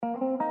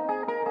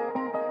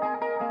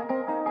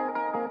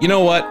You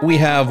know what? We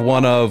have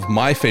one of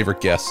my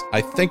favorite guests.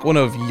 I think one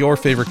of your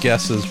favorite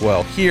guests as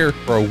well. Here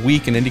for a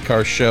week in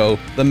IndyCar show,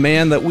 the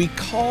man that we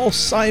call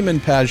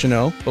Simon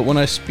Pagenaud, but when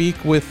I speak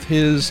with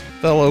his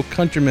fellow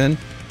countrymen,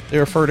 they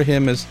refer to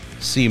him as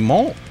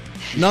Simon.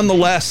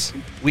 Nonetheless,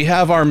 we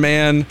have our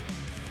man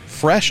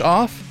fresh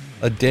off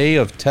a day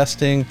of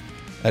testing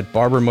at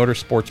Barber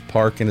Motorsports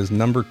Park in his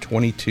number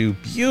 22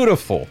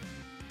 beautiful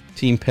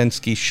Team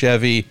Penske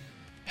Chevy.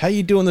 How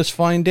you doing this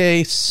fine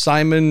day,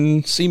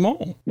 Simon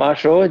Simon?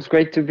 Marshall, it's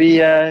great to be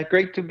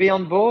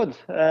on board.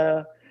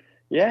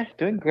 Yeah,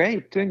 doing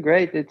great.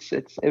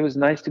 It was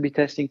nice to be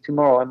testing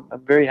tomorrow.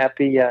 I'm very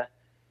happy.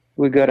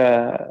 We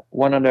got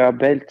one under our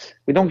belt.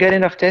 We don't get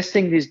enough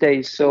testing these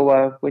days,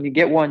 so when you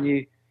get one,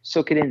 you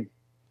soak it in.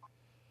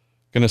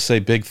 Going to say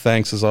big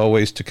thanks, as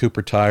always, to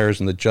Cooper Tires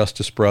and the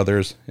Justice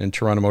Brothers and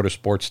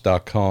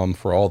TorontoMotorsports.com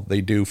for all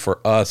they do for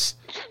us.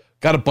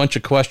 Got a bunch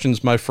of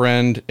questions, my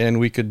friend, and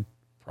we could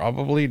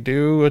probably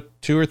do a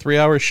 2 or 3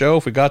 hour show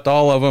if we got to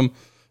all of them.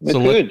 We're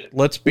so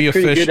let's be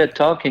official. Pretty good at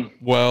talking.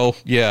 Well,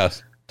 yeah,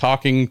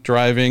 talking,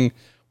 driving.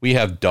 We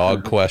have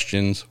dog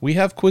questions. We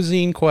have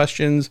cuisine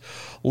questions.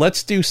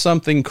 Let's do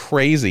something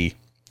crazy.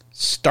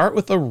 Start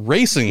with a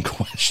racing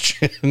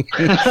question.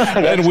 And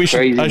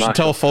I should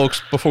tell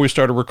folks before we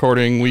started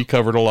recording, we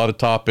covered a lot of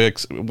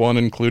topics, one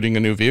including a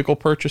new vehicle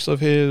purchase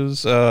of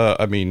his. We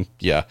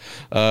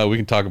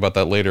can talk about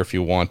that later if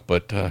you want,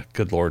 but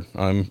good Lord,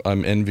 I'm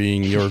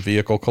envying your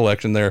vehicle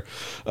collection there.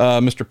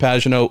 Mr.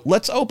 Pagenaud,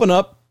 let's open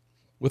up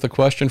with a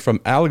question from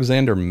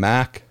Alexander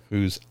Mack,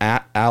 who's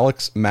at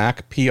Alex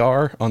Mack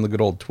PR on the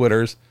good old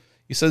Twitters.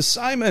 He says,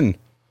 Simon,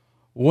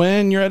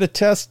 when you're at a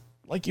test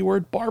like you were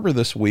at Barber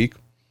this week,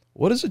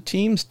 what is a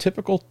team's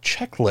typical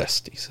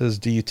checklist? He says,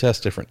 do you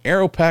test different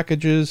aero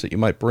packages that you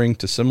might bring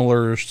to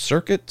similar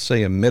circuits,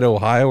 say a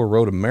Mid-Ohio or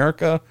Road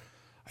America?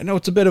 I know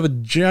it's a bit of a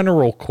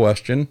general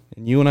question,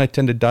 and you and I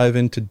tend to dive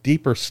into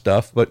deeper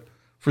stuff, but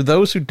for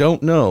those who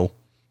don't know,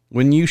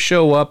 when you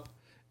show up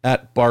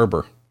at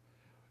Barber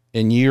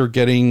and you're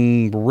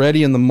getting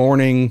ready in the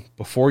morning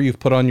before you've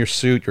put on your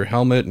suit, your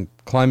helmet, and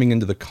climbing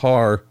into the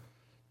car,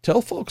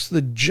 tell folks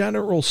the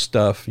general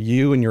stuff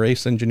you and your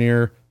ace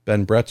engineer,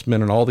 Ben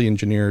Bretzman, and all the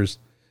engineers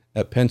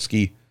at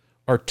Penske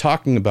are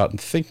talking about and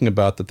thinking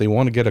about that they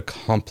want to get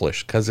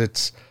accomplished, because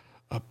it's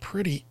a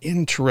pretty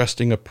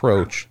interesting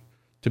approach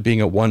to being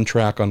at one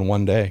track on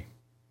one day.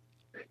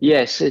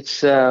 Yes,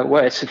 it's a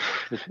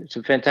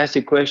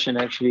fantastic question,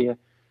 actually.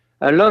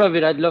 A lot of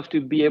it I'd love to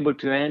be able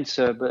to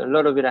answer, but a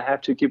lot of it I have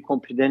to keep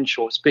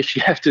confidential,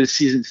 especially after the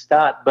season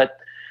start. But,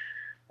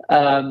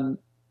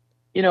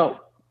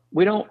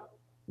 we don't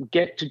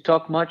get to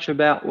talk much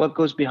about what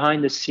goes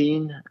behind the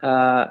scene.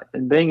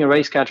 And being a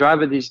race car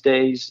driver these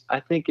days, I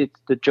think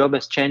the job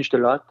has changed a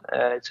lot.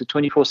 It's a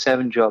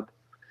 24/7 job.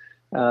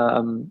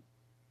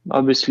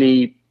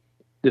 Obviously,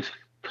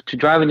 to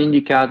drive an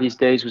IndyCar these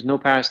days with no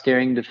power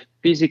steering, the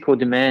physical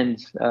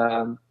demands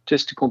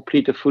just to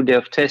complete a full day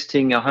of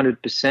testing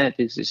 100%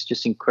 is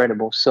just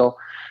incredible. So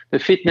the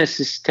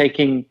fitness is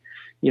taking,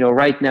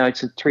 right now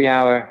it's a 3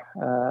 hour,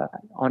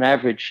 on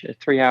average, a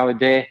 3 hour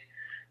day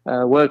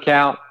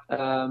workout.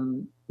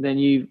 Then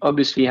you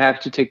obviously have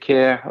to take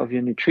care of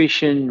your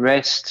nutrition,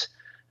 rest,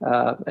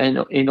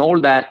 and in all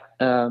that,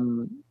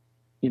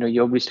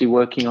 you're obviously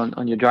working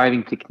on your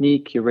driving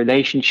technique, your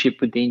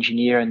relationship with the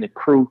engineer and the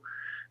crew.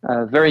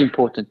 Very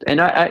important. And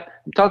I'm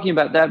talking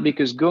about that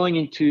because going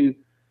into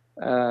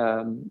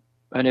an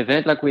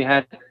event like we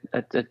had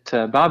at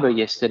Barber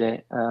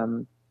yesterday,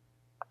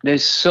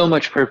 there's so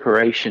much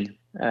preparation,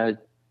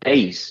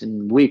 days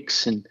and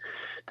weeks, and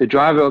the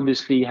driver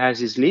obviously has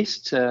his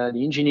list. The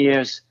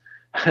engineers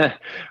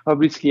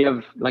obviously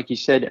have, like you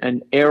said,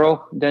 an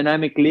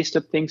aerodynamic list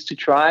of things to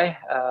try,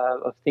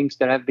 of things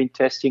that have been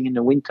testing in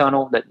the wind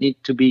tunnel that need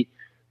to be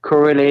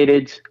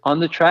correlated on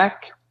the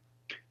track.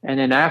 And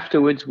then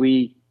afterwards,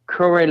 we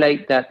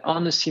correlate that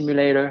on the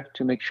simulator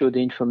to make sure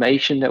the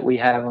information that we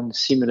have on the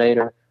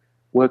simulator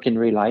work in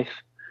real life,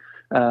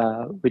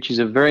 which is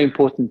a very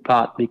important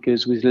part,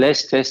 because with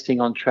less testing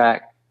on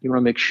track, you want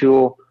to make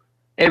sure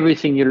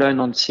everything you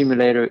learn on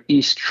simulator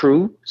is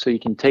true, so you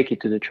can take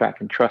it to the track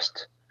and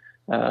trust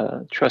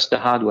the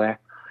hardware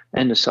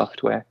and the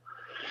software.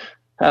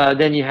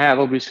 Then you have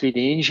obviously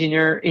the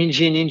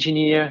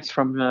engineers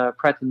from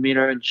Pratt &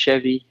 Miller and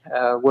Chevy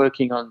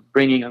working on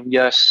bringing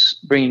us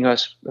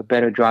a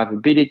better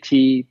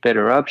drivability,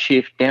 better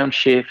upshift,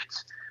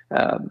 downshift,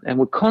 and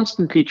we're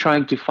constantly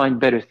trying to find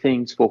better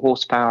things for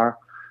horsepower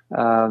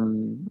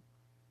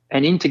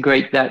and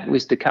integrate that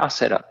with the car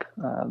setup.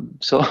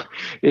 So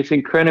it's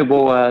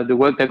incredible the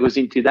work that goes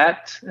into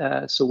that.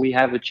 So we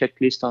have a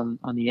checklist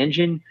on the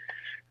engine.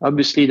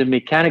 Obviously, the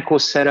mechanical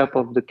setup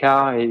of the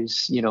car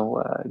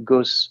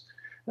goes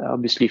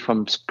obviously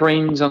from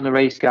springs on the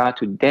race car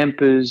to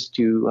dampers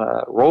to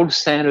roll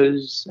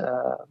centers,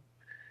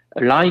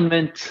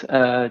 alignment,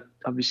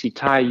 obviously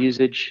tire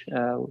usage,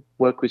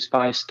 work with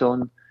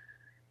Firestone,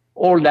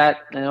 all that,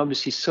 and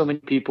obviously so many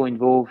people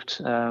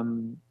involved.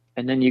 And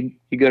then you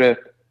got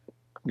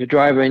the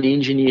driver and the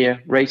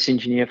engineer, race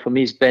engineer. For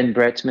me, is Ben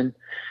Bretzman.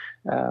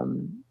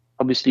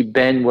 Obviously,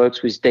 Ben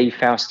works with Dave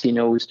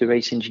Faustino, who's the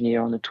race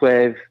engineer on the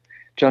 12,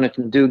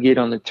 Jonathan Duguid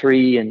on the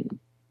 3, and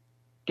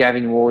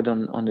Gavin Ward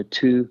on the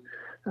 2.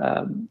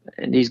 And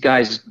these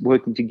guys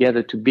working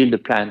together to build a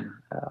plan.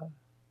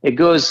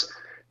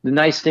 The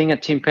nice thing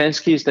at Team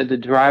Penske is that the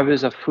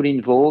drivers are fully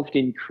involved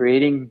in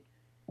creating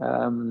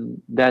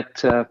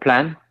that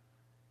plan.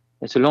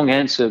 It's a long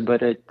answer,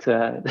 but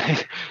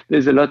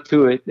there's a lot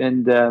to it.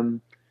 And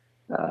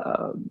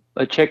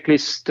a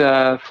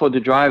checklist for the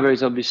driver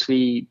is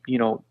obviously,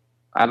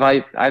 have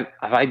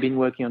I been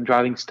working on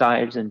driving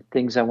styles and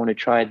things I want to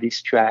try at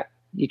this track,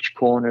 each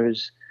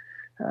corners?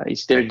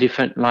 Is there a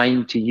different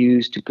line to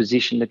use to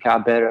position the car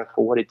better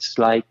for what it's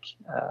like?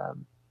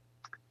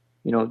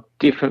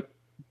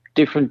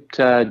 Different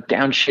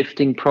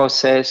downshifting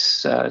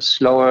process,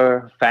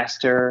 slower,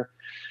 faster,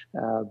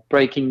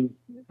 braking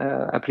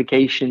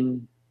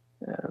application.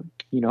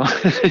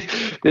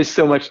 There's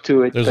so much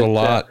to it. There's a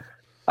lot.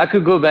 I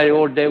could go about it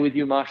all day with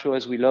you, Marshall,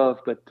 as we love,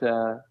 but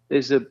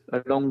there's a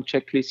long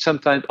checklist.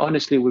 Sometimes,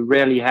 honestly, we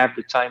rarely have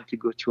the time to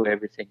go through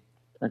everything,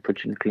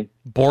 unfortunately.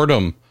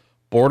 Boredom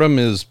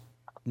is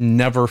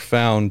never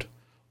found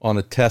on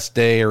a test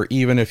day, or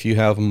even if you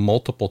have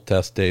multiple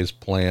test days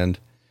planned.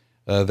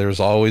 There's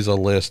always a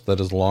list that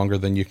is longer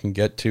than you can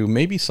get to.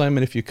 Maybe,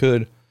 Simon, if you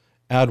could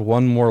add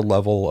one more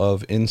level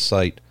of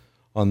insight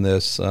on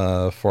this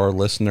for our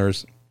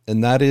listeners,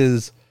 and that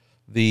is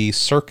the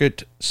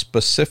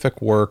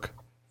circuit-specific work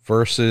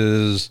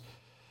versus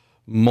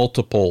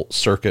multiple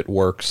circuit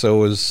work.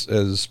 So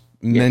as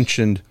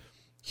mentioned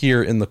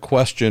here in the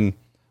question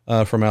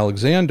from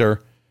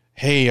Alexander,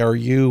 hey, are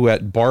you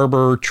at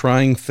Barber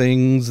trying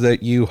things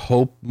that you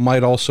hope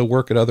might also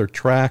work at other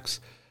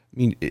tracks? I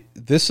mean,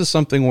 this is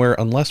something where,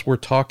 unless we're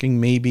talking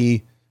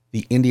maybe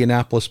the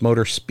Indianapolis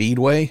Motor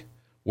Speedway,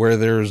 where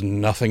there's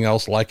nothing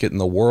else like it in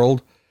the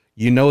world,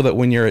 that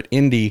when you're at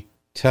Indy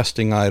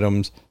testing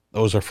items,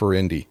 those are for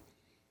Indy.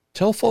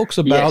 Tell folks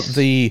about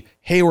hey,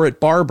 we're at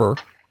Barber,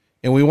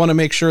 and we want to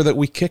make sure that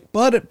we kick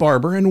butt at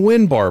Barber and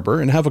win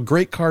Barber and have a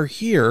great car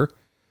here.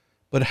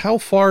 But how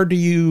far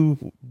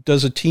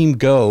does a team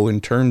go in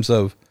terms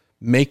of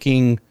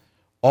making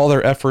all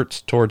their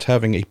efforts towards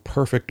having a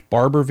perfect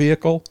Barber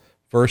vehicle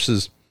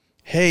versus,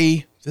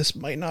 hey, this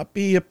might not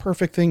be a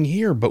perfect thing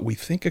here, but we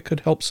think it could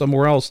help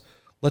somewhere else.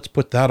 Let's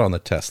put that on the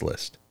test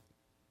list.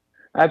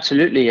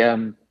 Absolutely.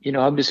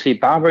 Obviously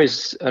Barber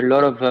is a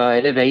lot of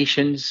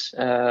elevations,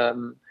 a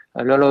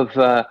lot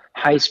of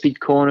high-speed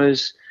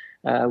corners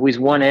with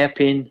one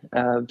hairpin.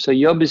 So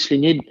you obviously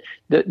need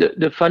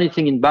the funny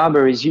thing in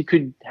Barber is you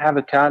could have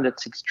a car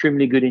that's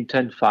extremely good in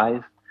turn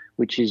 5,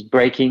 which is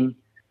braking,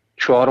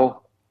 throttle.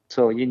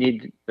 So you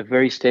need a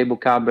very stable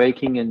car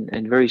braking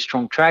and very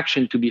strong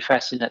traction to be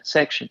fast in that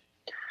section.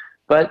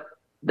 But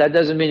that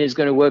doesn't mean it's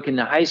going to work in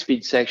the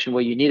high-speed section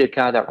where you need a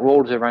car that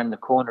rolls around the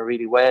corner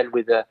really well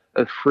with a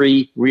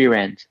free rear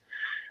end.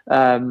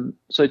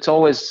 So it's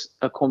always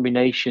a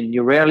combination.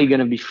 You're rarely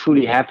going to be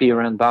fully happy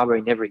around Barber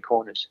in every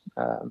corners.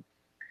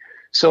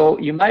 So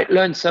you might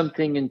learn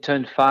something in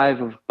turn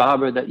 5 of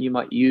Barber that you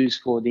might use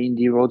for the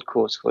Indy road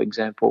course, for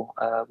example,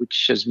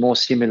 which has more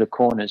similar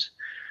corners.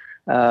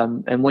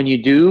 And when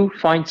you do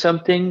find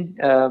something,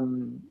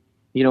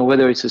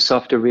 whether it's a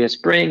softer rear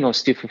spring or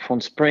stiffer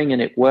front spring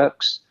and it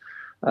works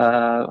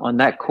on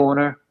that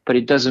corner, but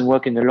it doesn't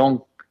work in the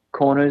long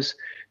corners,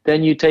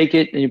 then you take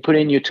it and you put it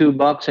in your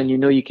toolbox and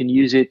you can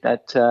use it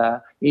at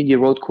Indy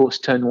road course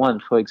turn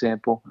 1, for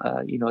example,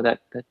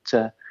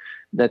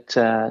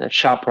 that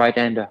sharp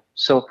right-hander.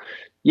 So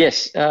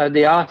yes,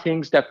 there are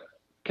things that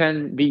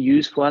can be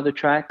used for other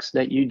tracks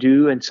that you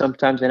do, and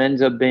sometimes it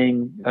ends up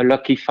being a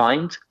lucky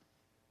find.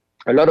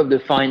 A lot of the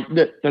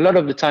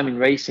time in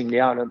racing,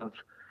 there are a lot of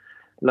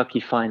lucky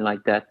find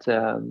like that.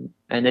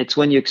 And it's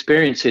when you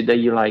experience it that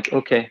you're like,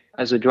 okay,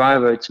 as a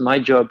driver, it's my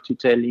job to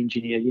tell the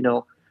engineer,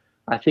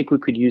 I think we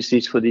could use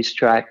this for this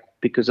track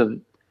because of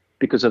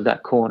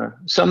that corner.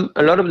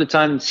 A lot of the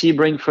time in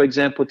Sebring, for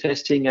example,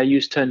 testing, I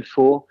use turn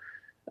 4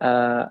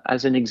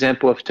 as an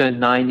example of turn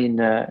 9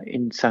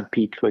 in St.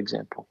 Pete, for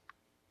example.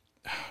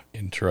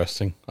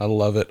 Interesting. I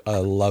love it.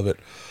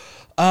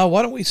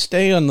 Why don't we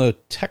stay on the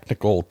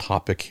technical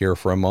topic here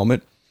for a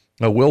moment?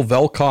 Will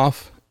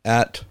Velkoff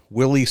at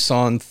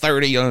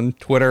WillieSon30 on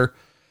Twitter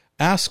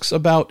asks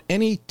about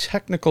any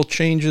technical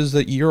changes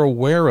that you're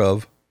aware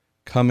of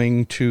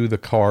coming to the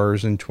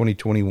cars in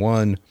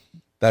 2021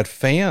 that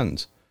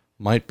fans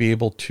might be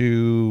able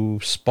to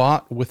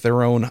spot with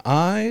their own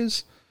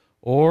eyes,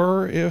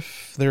 or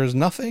if there's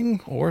nothing,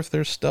 or if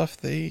there's stuff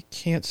they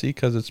can't see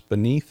because it's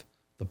beneath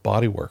the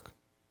bodywork.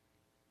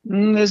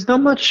 There's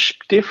not much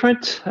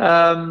different.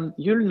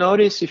 You'll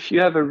notice if you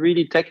have a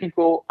really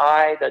technical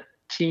eye that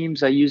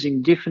teams are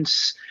using different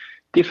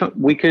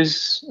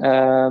wickers,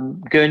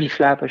 gurney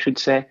flap, I should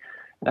say,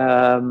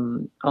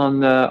 on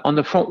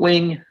the front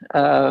wing.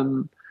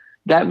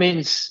 That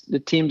means the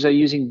teams are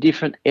using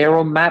different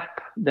aero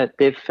map that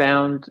they've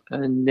found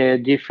in their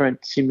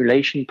different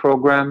simulation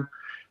program,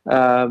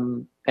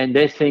 and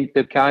they think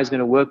the car is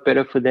going to work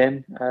better for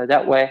them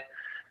that way.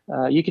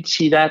 You could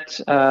see that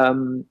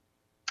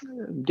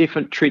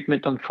different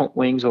treatment on front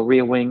wings or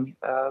rear wing.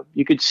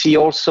 You could see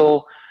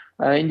also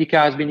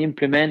IndyCar has been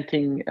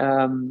implementing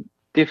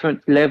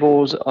different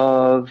levels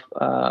of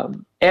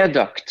air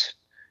duct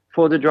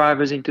for the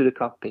drivers into the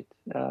cockpit.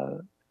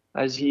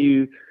 As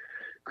you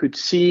could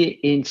see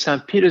in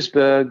St.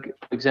 Petersburg,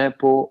 for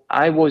example,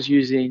 I was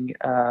using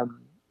a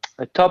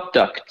top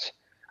duct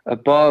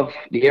above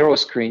the aero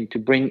screen to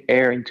bring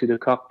air into the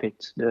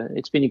cockpit.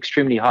 It's been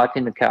extremely hot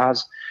in the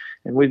cars,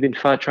 and we've been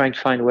trying to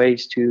find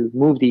ways to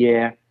move the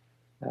air.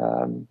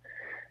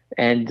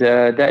 And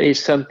that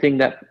is something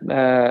that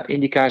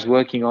IndyCar is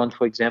working on,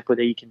 for example,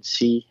 that you can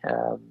see.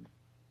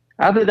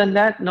 Other than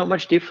that, not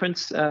much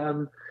difference.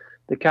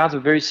 The cars are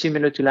very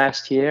similar to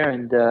last year,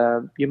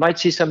 and you might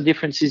see some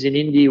differences in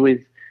Indy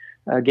with,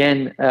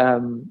 again,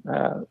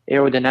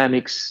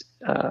 aerodynamics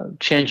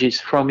changes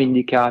from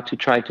IndyCar to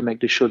try to make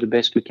the show the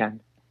best we can.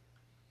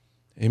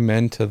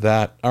 Amen to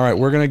that. All right,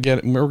 we're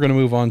gonna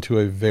move on to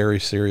a very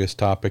serious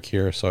topic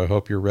here, so I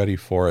hope you're ready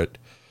for it.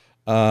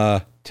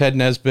 Ted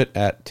Nesbitt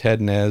at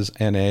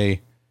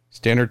TedNesNA.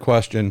 Standard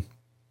question: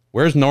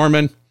 where's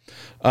Norman?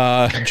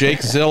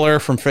 Jake Ziller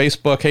from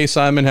Facebook. Hey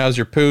Simon, how's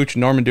your pooch?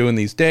 Norman doing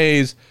these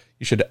days?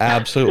 You should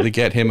absolutely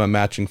get him a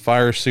matching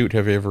fire suit.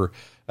 Have you ever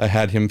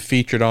had him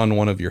featured on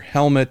one of your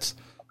helmets?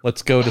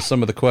 Let's go to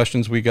some of the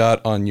questions we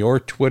got on your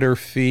Twitter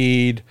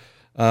feed.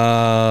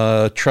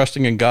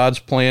 Trusting in God's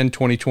Plan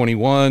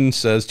 2021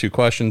 says 2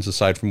 questions.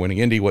 Aside from winning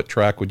Indy, what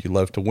track would you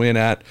love to win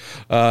at?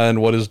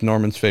 And what is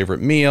Norman's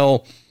favorite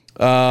meal?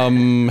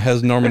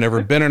 Has Norman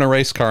ever been in a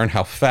race car, and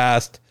how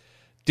fast?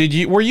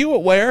 Were you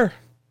aware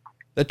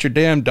that your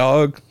damn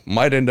dog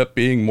might end up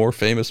being more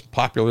famous,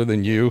 popular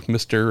than you,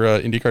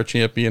 Mr. IndyCar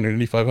champion and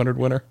Indy 500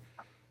 winner?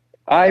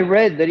 I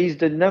read that he's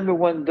the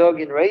 #1 dog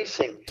in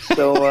racing.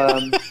 So,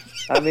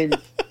 I mean,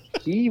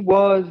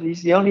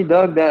 he's the only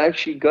dog that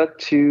actually got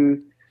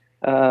to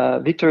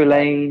Victory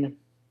Lane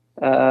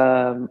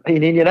in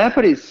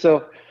Indianapolis.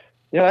 So,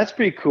 that's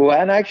pretty cool.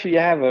 And actually,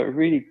 I have a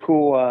really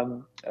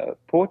cool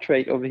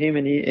portrait of him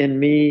and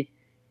me,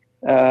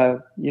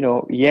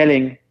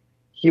 yelling.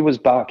 He was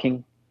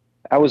barking.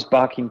 I was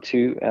barking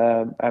too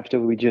after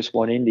we just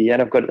won Indy.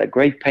 And I've got a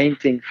great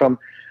painting from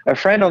a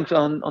friend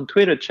on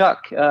Twitter,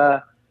 Chuck,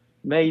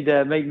 made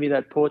me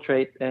that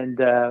portrait,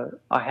 and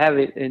I have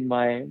it in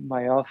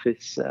my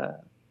office.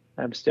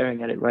 I'm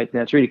staring at it right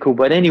now. It's really cool.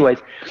 But anyways,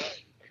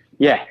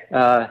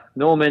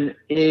 Norman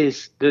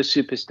is the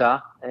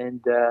superstar,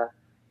 and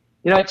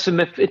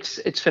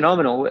it's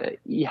phenomenal.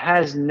 He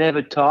has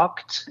never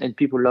talked, and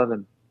people love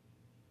him.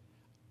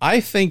 I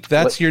think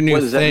that's your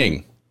new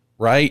thing,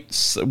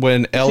 right?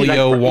 When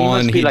Elio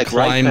won, he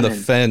climbed the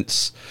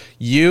fence.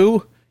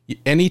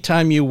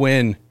 Anytime you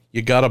win,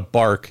 you gotta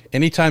bark.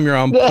 Anytime you're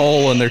on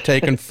pole and they're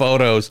taking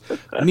photos,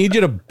 I need you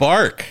to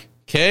bark.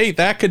 Okay,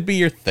 that could be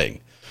your thing.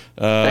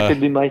 That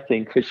could be my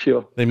thing for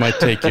sure. They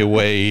might take you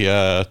away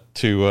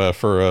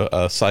for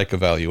a psych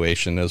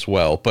evaluation as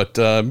well. But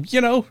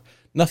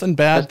nothing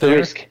bad. That's the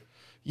risk.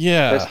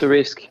 Yeah, that's the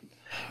risk.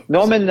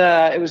 Norman,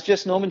 it was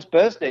just Norman's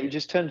birthday. He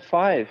just turned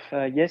 5.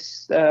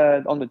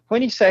 On the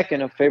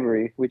 22nd of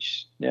February,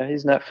 which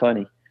he's not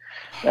funny.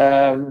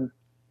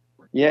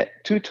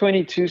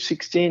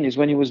 2/22/16 is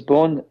when he was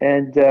born,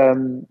 and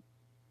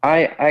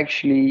I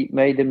actually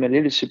made him a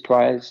little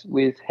surprise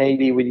with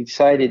Haley. We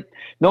decided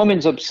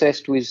Norman's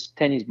obsessed with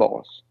tennis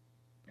balls.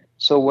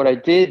 So what I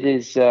did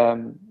is,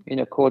 in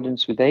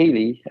accordance with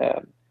Haley,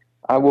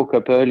 I woke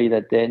up early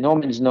that day.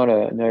 Norman's not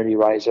an early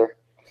riser,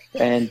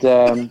 and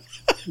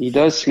he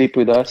does sleep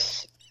with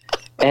us.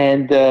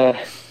 And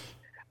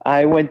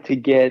I went to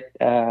get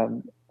a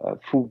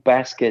full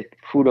basket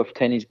full of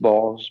tennis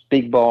balls,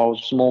 big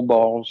balls, small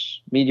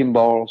balls, medium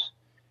balls.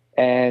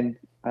 And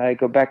I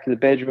go back to the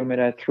bedroom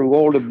and I threw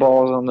all the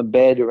balls on the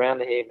bed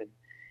around him, and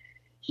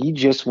he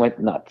just went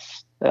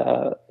nuts.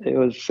 It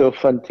was so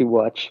fun to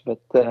watch.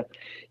 But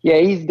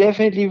he's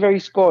definitely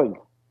very spoiled.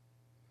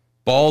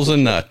 Balls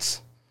and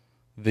nuts.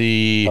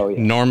 The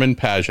Norman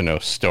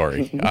Pagenaud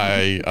story.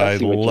 I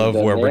love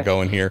where we're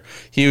going here.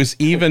 He was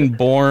even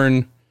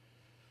born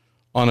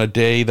on a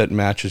day that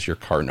matches your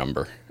car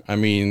number. I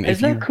mean,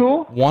 isn't that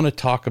cool? Want to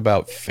talk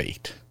about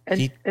fate?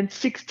 And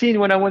 16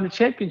 when I won the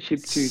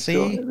championship too.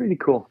 So really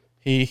cool.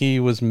 He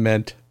was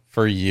meant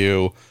for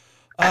you.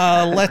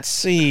 Let's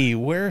see.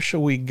 Where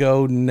shall we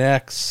go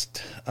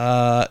next?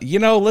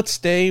 Let's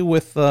stay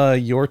with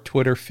your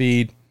Twitter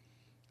feed.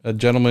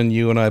 Gentlemen,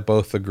 you and I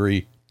both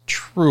agree,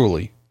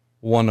 truly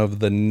one of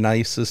the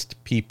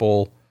nicest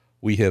people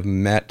we have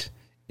met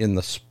in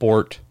the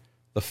sport.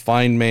 The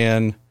fine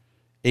man,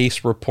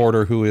 ace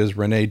reporter who is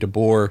Rene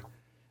DeBoer,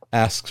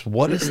 asks,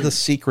 what is the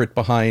secret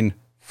behind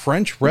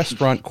French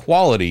restaurant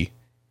quality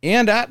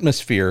and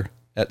atmosphere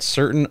at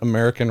certain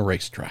American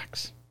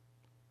racetracks?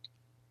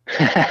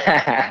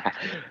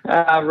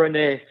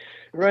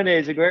 Rene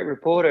is a great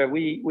reporter.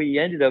 We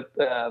ended up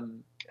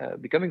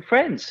becoming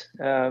friends.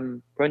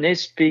 Rene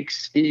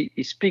speaks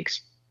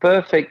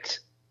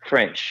perfect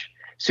French.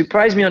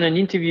 Surprised me on an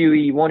interview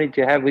he wanted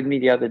to have with me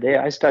the other day.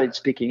 I started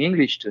speaking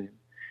English to him,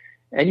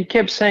 and he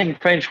kept saying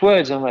French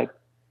words. I'm like,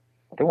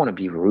 don't want to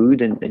be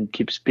rude and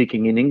keep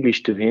speaking in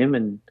English to him.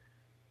 And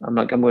I'm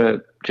like, I'm going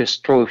to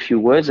just throw a few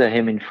words at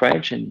him in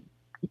French. And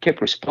he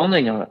kept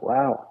responding. I'm like,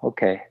 wow,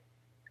 okay,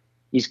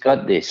 he's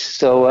got this.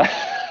 So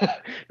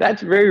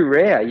that's very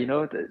rare.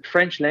 The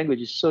French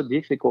language is so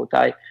difficult.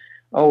 I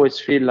always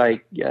feel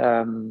like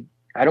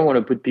I don't want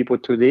to put people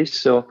through this.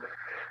 So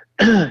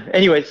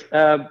anyways,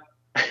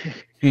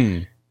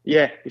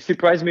 yeah, it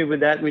surprised me with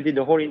that. We did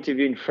the whole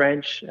interview in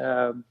French,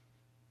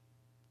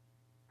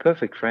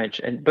 perfect French.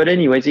 But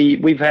anyways,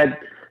 we've had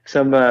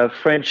some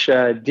French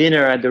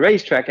dinner at the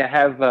racetrack. I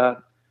have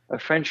a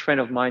French friend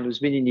of mine who's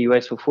been in the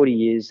US for 40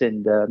 years,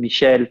 and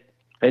Michel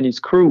and his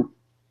crew.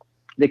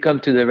 They come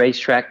to the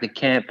racetrack, the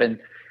camp, and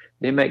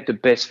they make the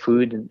best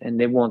food, and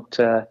they want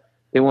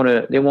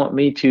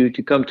me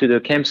to come to the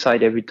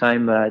campsite every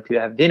time to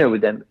have dinner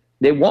with them.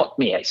 They want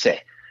me, I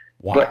say,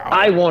 wow. But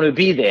I want to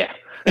be there.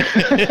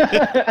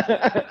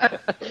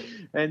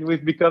 And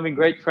we've becoming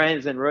great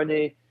friends. And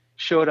René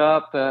showed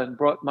up and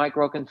brought Mike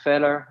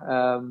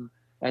Rockenfeller,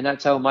 and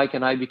that's how Mike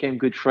and I became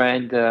good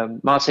friends.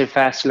 Marcel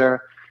Fassler,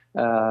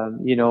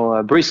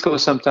 Briscoe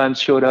sometimes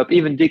showed up,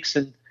 even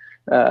Dixon.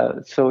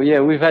 So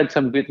yeah, we've had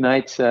some good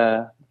nights.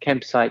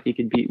 Campsite,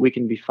 we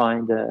can be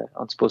found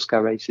on sports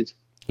car races.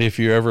 If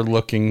you're ever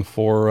looking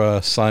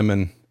for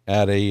Simon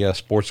at a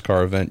sports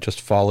car event, just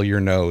follow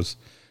your nose.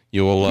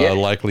 You will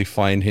likely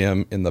find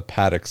him in the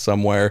paddock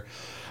somewhere.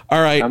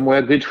 All right. I'm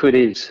where good food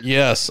is.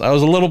 Yes. I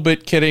was a little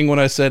bit kidding when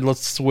I said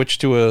let's switch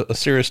to a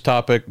serious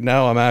topic.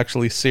 Now I'm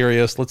actually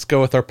serious. Let's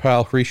go with our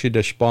pal Hrishi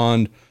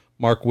Deshpande,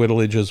 Mark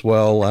Whittlage as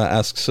well,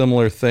 ask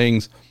similar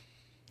things.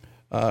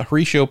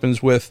 Hrishi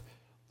opens with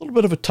a little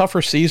bit of a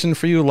tougher season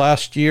for you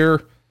last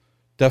year.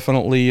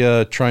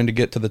 Definitely trying to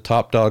get to the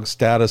top dog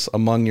status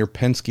among your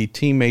Penske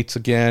teammates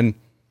again.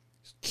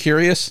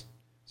 Curious,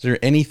 is there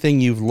anything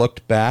you've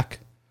looked back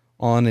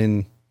on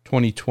in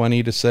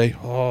 2020 to say,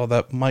 oh,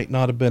 that might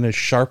not have been as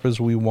sharp as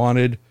we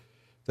wanted,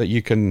 that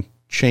you can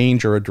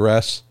change or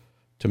address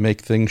to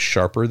make things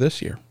sharper this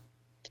year?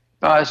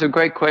 It's a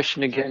great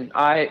question again.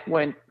 I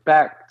went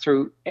back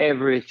through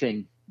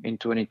everything in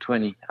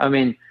 2020. I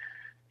mean,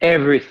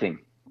 everything.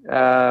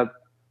 I'm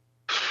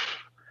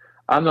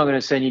not going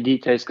to say any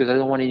details because I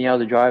don't want any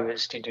other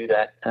drivers to do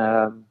that.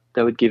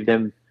 That would give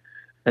them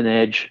an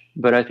edge,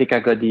 but I think I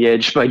got the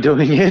edge by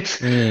doing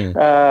it.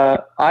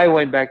 I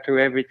went back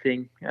through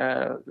everything.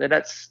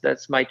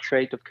 That's my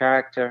trait of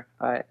character.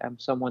 I'm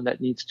someone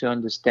that needs to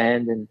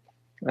understand. And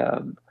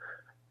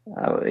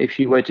if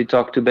you were to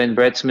talk to Ben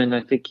Bretzman,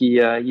 I think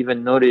he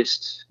even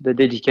noticed the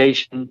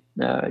dedication.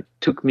 It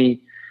took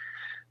me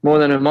more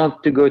than a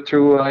month to go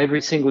through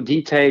every single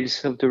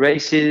details of the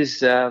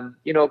races.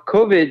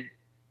 COVID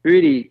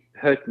really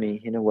hurt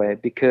me in a way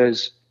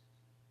because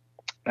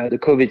the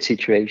COVID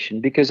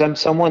situation, because I'm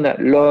someone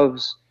that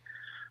loves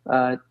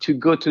to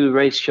go to the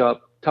race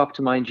shop, talk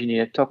to my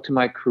engineer, talk to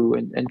my crew,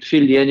 and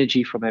feel the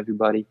energy from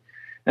everybody.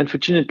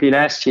 Unfortunately,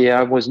 last year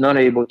I was not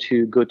able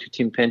to go to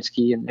Team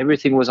Penske, and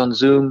everything was on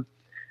Zoom.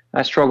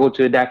 I struggled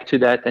to adapt to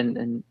that,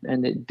 and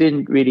it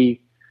didn't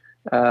really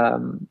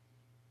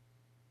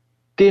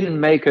didn't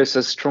make us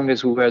as strong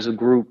as we were as a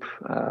group.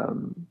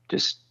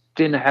 Just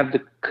didn't have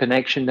the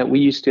connection that we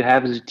used to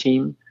have as a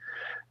team.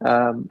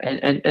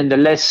 And the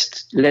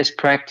less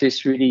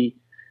practice really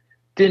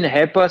didn't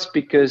help us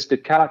because the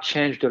car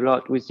changed a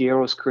lot with the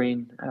aero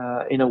screen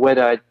in a way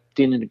that I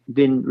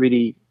didn't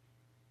really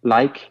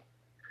like.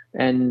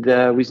 And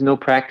with no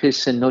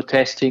practice and no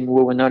testing,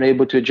 we were not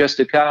able to adjust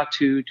the car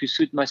to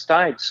suit my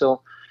style.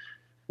 So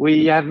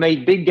we have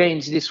made big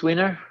gains this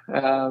winter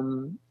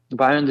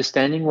by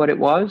understanding what it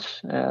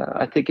was.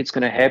 I think it's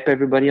going to help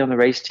everybody on the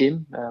race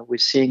team. We're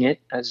seeing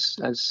it as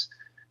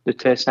the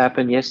test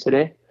happened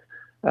yesterday.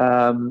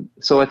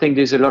 So I think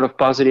there's a lot of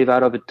positive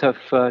out of a tough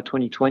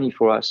 2020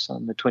 for us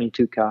on the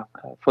 22 car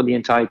for the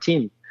entire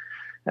team.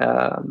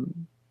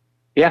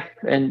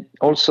 And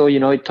also,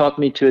 it taught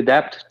me to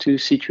adapt to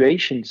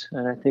situations,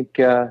 and I think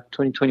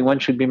 2021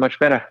 should be much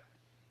better.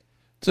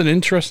 It's an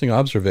interesting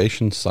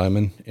observation,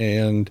 Simon,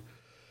 and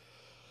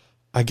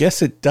I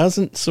guess it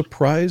doesn't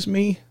surprise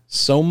me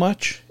so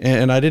much,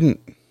 and I didn't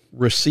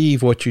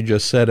receive what you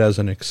just said as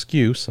an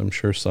excuse. I'm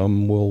sure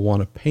some will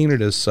want to paint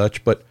it as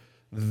such, but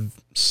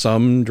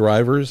some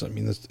drivers, I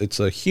mean, it's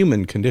a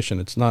human condition.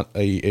 It's not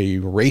a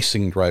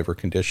racing driver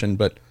condition,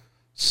 but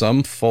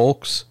some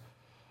folks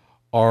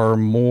are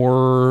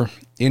more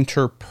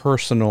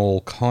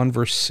interpersonal,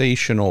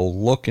 conversational,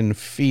 look and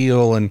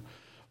feel and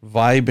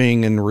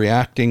vibing and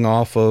reacting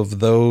off of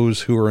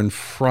those who are in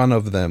front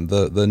of them.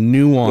 The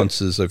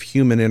nuances of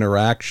human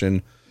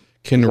interaction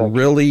can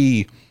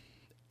really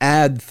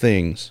add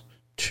things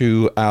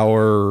to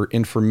our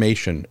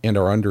information and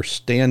our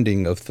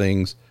understanding of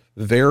things.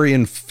 Very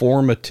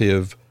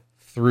informative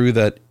through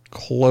that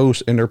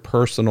close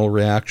interpersonal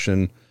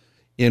reaction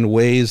in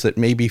ways that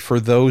maybe for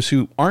those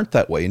who aren't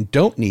that way and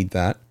don't need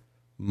that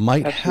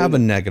might have a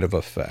negative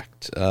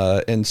effect.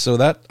 And so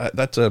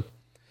that's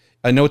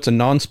I know it's a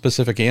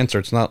non-specific answer.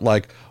 It's not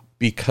like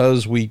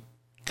because we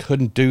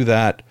couldn't do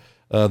that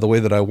the way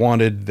that I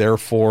wanted,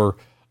 therefore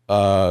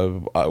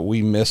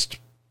we missed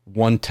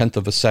 1/10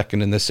 of a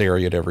second in this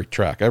area at every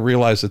track. I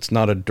realize it's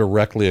not a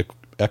directly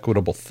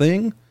equitable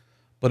thing,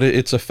 but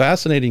it's a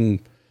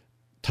fascinating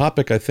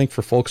topic, I think,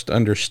 for folks to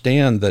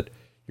understand that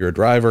you're a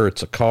driver,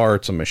 it's a car,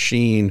 it's a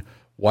machine.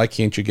 Why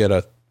can't you get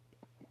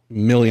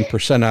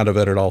 1,000,000% out of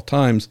it at all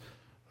times?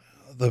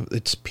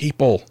 It's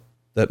people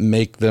that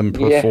make them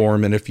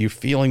perform. And if you're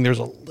feeling there's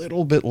a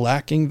little bit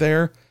lacking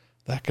there,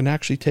 that can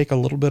actually take a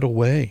little bit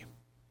away.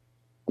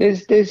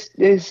 There's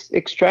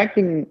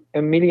extracting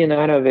 1,000,000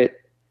 out of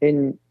it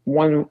in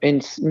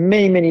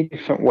many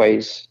different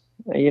ways,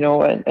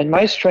 and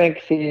my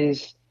strength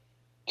is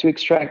to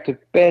extract the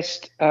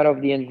best out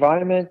of the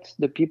environment,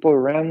 the people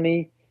around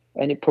me,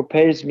 and it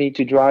propels me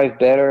to drive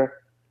better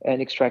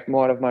and extract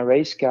more out of my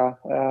race car.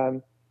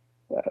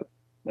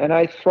 And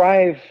I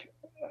thrive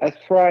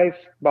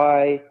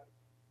by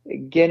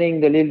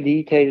getting the little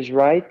details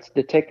right,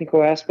 the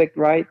technical aspect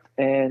right,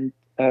 and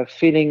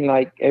feeling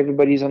like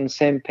everybody's on the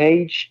same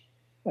page.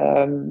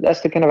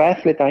 That's the kind of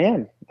athlete I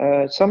am.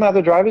 Some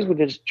other drivers will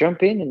just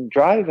jump in and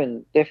drive,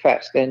 and they're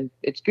fast, and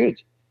it's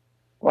good.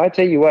 Well, I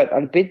tell you what,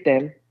 I'll beat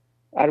them.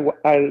 I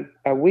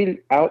will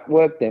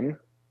outwork them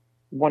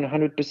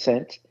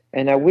 100%,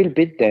 and I will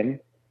beat them.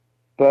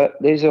 But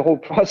there's a whole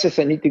process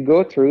I need to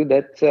go through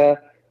that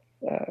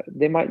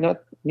they might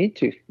not need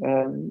to.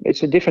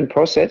 It's a different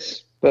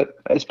process, but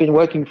it's been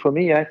working for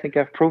me. I think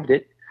I've proved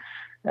it.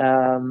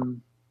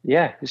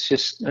 It's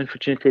just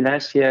unfortunately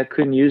last year I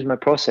couldn't use my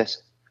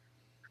process.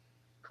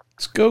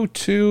 Let's go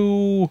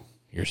to,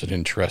 here's an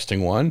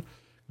interesting one.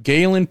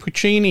 Galen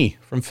Puccini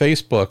from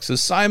Facebook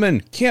says,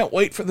 Simon, can't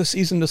wait for the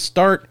season to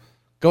start.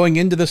 Going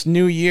into this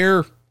new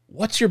year,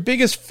 what's your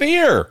biggest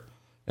fear?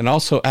 And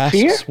also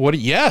asks,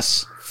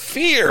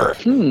 fear.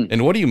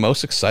 And what are you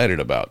most excited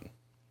about?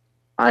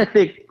 I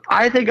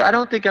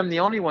don't think I'm the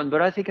only one,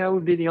 but I think I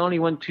would be the only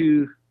one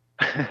to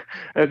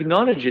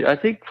acknowledge it. I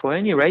think for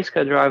any race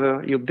car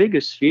driver, your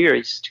biggest fear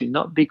is to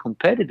not be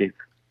competitive.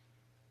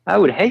 I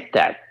would hate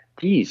that.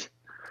 Jeez.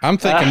 I'm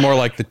thinking more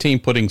like the team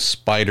putting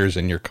spiders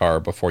in your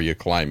car before you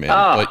climb in.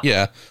 But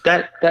yeah,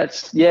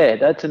 that's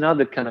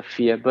another kind of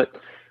fear. But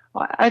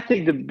I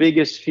think the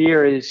biggest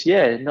fear is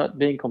not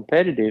being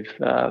competitive.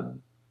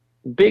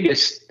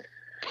 Biggest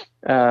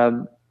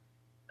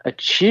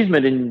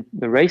achievement in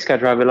the race car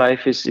driver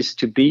life is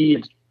to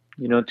be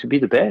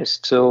the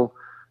best. So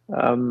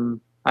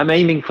I'm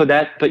aiming for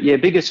that. But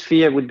biggest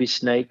fear would be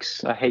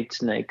snakes. I hate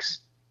snakes.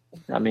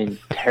 I mean,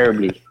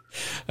 terribly.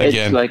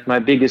 It's like my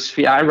biggest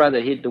fear. I'd rather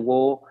hit the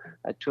wall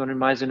at 200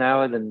 miles an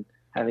hour than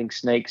having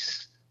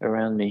snakes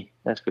around me.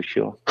 That's for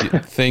sure.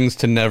 Things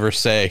to never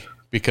say,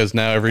 because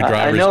now every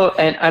driver. I know,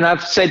 and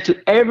I've said to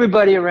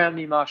everybody around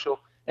me,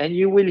 Marshall, and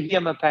you will hear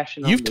my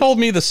passion. You've told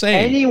me the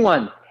same.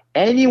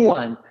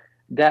 Anyone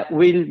that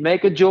will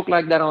make a joke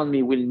like that on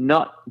me will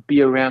not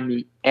be around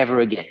me ever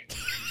again.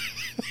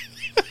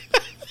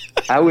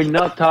 I will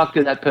not talk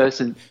to that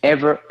person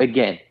ever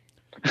again.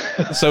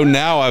 So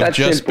now I've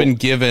just been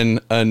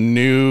given a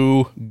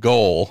new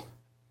goal.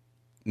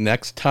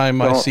 Next time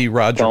I see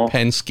Roger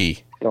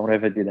Penske, don't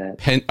ever do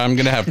that. I'm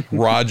going to have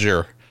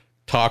Roger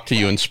talk to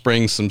you and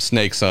spring some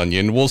snakes on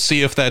you, and we'll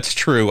see if that's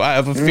true. I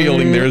have a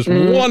feeling there's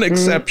one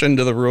exception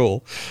to the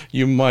rule.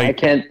 You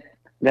might.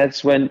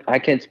 That's when I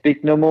can't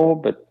speak no more,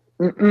 but.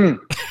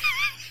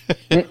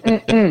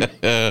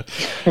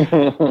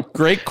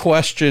 Great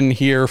question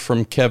here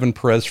from Kevin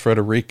Perez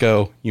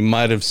Frederico. You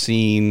might have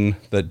seen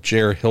that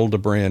Jer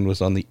Hildebrand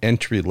was on the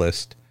entry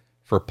list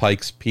for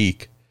Pikes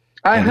Peak.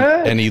 I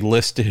heard. And he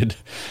listed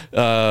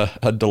a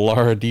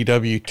Dallara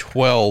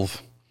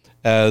DW12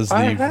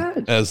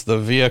 as the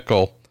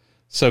vehicle.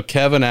 So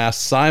Kevin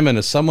asked Simon,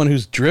 as someone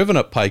who's driven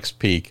up Pikes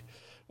Peak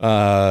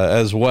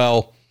as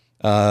well,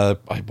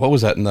 what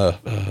was that in the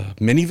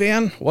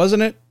minivan,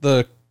 wasn't it?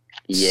 The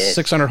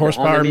 600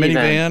 horsepower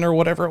minivan or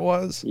whatever it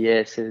was?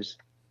 Yes, it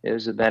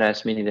was a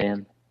badass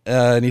minivan.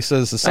 And he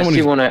says, I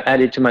still want to add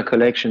it to my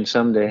collection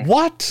someday.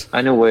 What?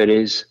 I know where it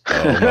is.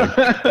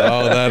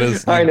 That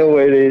is. I know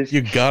where it is.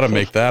 You got to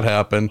make that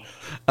happen.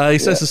 He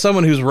says, as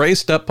someone who's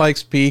raced up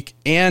Pikes Peak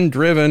and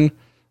driven,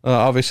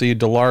 obviously, a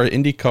Dallara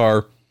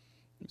IndyCar,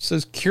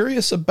 says,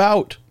 curious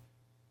about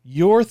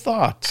your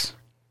thoughts.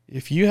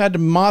 If you had to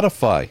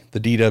modify the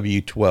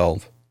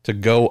DW12 to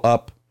go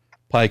up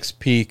Pikes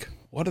Peak,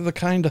 what are the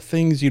kind of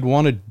things you'd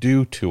want to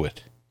do to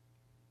it?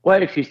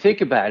 Well, if you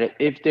think about it,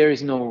 if there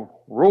is no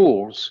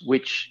rules,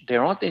 which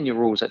there aren't any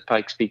rules at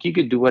Pikes Peak, you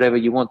could do whatever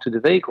you want to the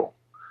vehicle.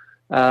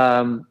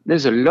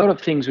 There's a lot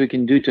of things we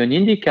can do to an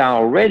IndyCar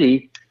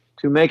already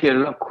to make it a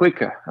lot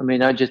quicker. I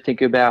mean, I just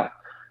think about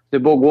the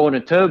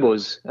Borg-Warner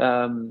turbos.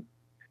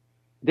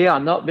 They are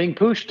not being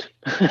pushed,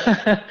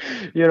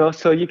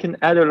 so you can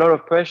add a lot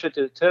of pressure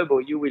to the turbo.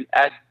 You will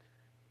add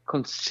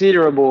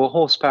considerable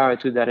horsepower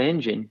to that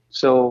engine.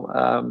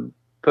 So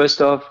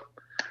first off,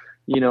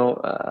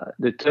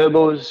 the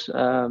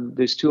turbos,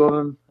 there's two of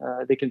them.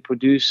 They can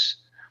produce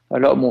a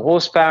lot more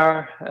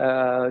horsepower.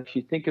 If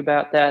you think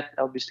about that,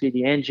 obviously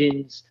the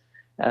engines,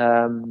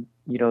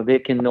 they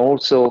can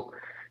also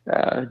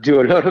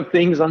do a lot of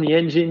things on the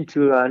engine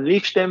to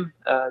unleash them.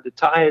 The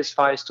tires,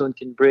 Firestone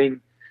can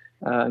bring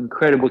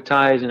incredible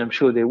tires, and I'm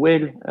sure they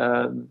will.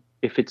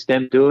 If it's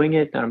them doing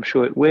it, I'm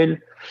sure it will.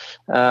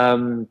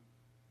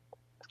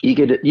 You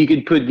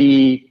could put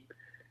the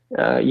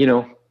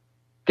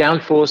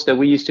downforce that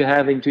we used to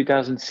have in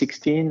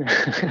 2016.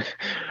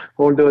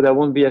 Although that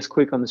won't be as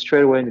quick on the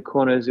straightaway in the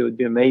corners, it would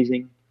be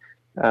amazing.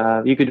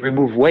 You could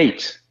remove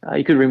weight.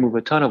 You could remove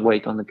a ton of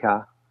weight on the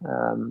car.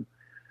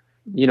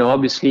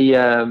 Obviously,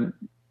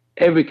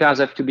 every cars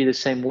have to be the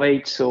same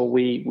weight, so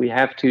we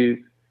have to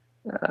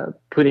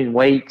put in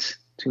weight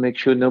to make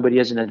sure nobody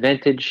has an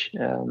advantage.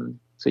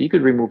 So you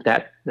could remove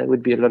that. That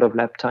would be a lot of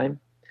lap time.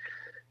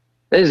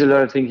 There's a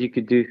lot of things you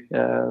could do.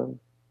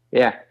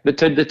 But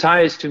the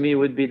tires to me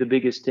would be the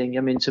biggest thing.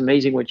 I mean, it's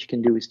amazing what you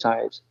can do with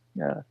tires.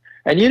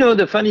 And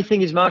the funny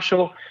thing is,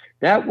 Marshall,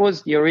 that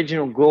was the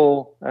original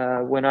goal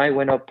when I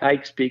went up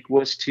Pikes Peak,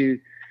 was to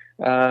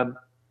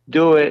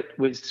do it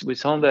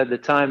with Honda at the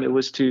time. It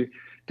was to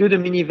do the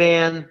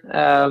minivan,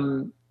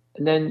 and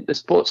then the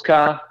sports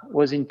car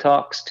was in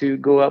talks to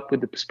go up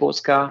with the sports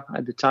car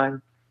at the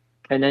time.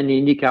 And then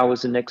the IndyCar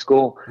was the next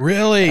goal.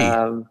 Really?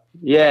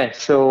 Yeah.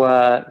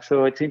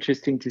 So it's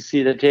interesting to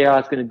see that JR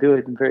is going to do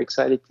it. I'm very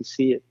excited to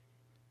see it.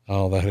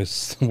 Oh,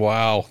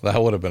 wow.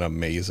 That would have been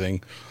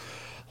amazing.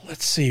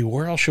 Let's see.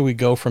 Where else should we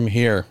go from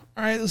here?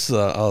 All right. This is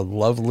a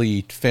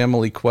lovely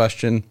family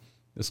question.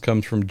 This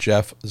comes from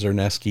Jeff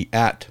Zerneski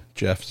at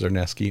Jeff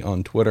Zerneski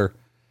on Twitter.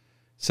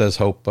 Says,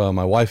 hope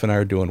my wife and I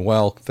are doing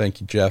well.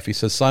 Thank you, Jeff. He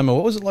says, Simon,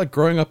 what was it like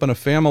growing up in a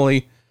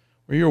family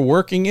where you're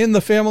working in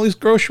the family's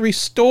grocery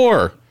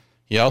store?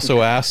 He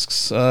also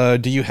asks,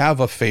 do you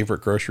have a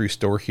favorite grocery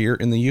store here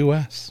in the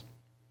U.S.?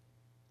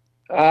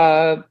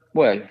 Well,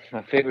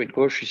 my favorite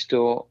grocery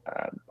store,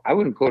 I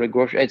wouldn't call it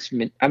grocery.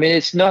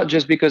 It's not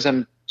just because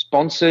I'm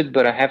sponsored,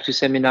 but I have to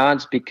say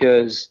Menards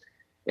because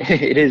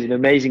it is an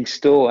amazing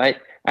store. I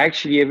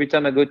actually, every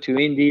time I go to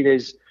Indy,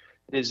 there's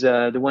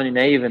the one in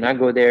Avon. I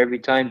go there every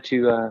time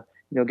to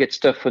get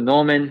stuff for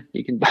Norman.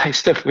 You can buy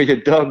stuff for your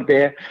dog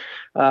there.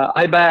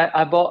 I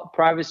bought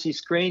privacy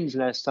screens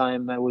last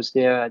time I was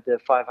there at the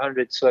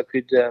 500, so I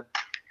could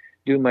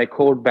do my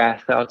cold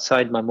bath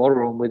outside my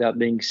motorhome without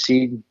being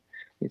seen.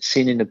 It's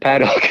seen in the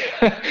paddock.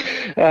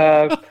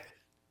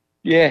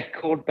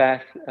 Cold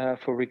bath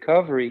for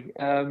recovery.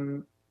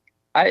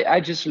 I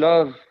just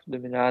love the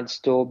Menards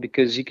store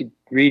because you could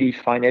really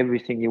find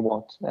everything you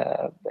want,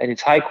 and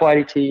it's high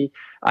quality.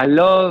 I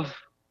love,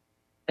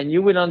 and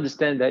you will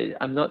understand that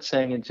I'm not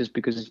saying it just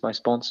because it's my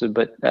sponsor,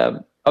 but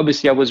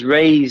obviously I was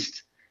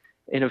raised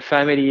in a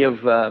family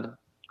of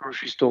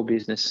grocery store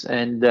business,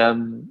 and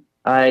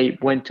I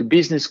went to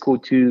business school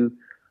to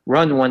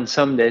run one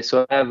someday.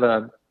 So I have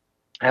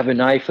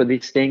an eye for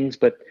these things.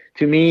 But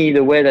to me,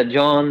 the way that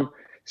John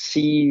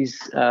sees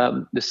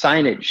the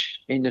signage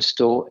in the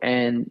store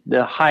and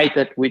the height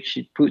at which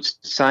it puts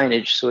the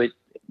signage, so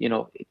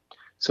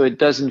it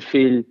doesn't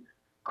feel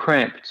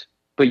cramped,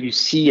 but you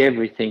see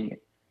everything.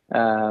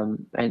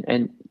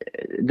 And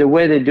the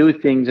way they do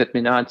things at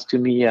Menards, to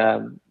me,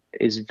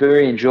 is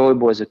very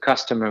enjoyable as a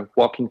customer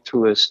walking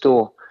through a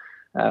store,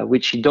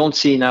 which you don't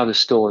see in other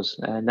stores.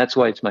 And that's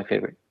why it's my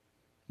favorite.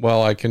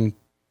 Well, I can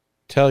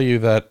tell you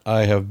that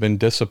I have been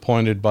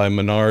disappointed by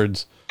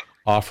Menards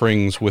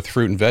offerings with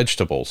fruit and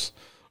vegetables.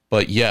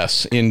 But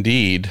yes,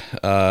 indeed,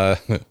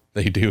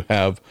 they do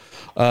have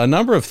a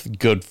number of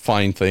good,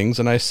 fine things.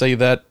 And I say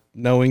that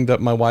knowing that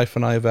my wife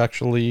and I have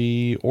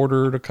actually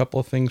ordered a couple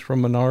of things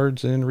from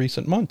Menards in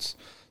recent months.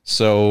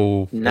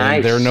 So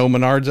nice. There are no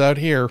Menards out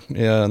here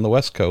on the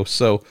West Coast.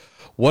 So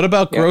what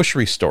about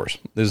grocery stores?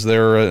 Is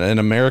there an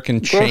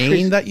American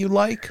chain that you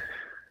like?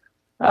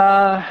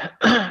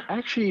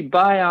 Actually,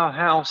 by our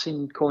house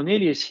in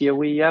Cornelius here,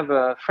 we have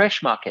a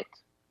fresh market.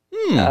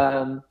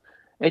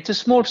 It's a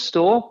small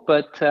store,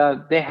 but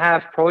they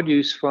have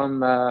produce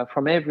from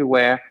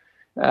everywhere.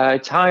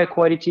 It's higher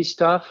quality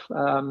stuff.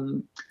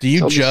 Do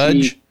you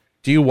judge?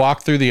 Do you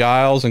walk through the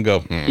aisles and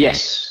go,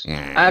 yes,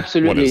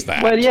 absolutely. What is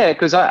that? Well, yeah,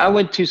 because I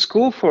went to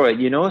school for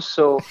it,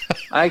 so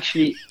I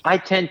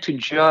tend to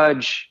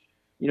judge.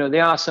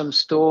 There are some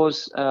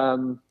stores,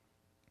 Publix.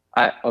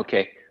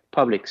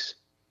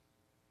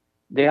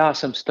 There are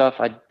some stuff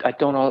I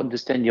don't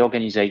understand the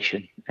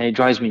organization, and it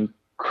drives me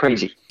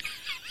crazy.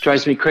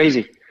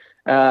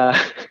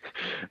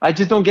 I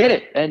just don't get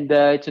it. And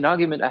it's an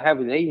argument I have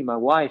with Amy, my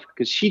wife,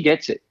 because she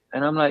gets it.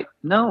 And I'm like,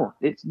 no,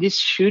 this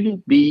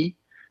shouldn't be,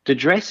 the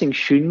dressing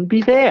shouldn't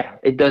be there.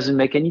 It doesn't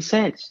make any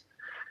sense.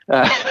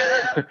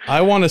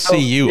 I want to see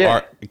you.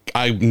 Yeah.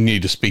 I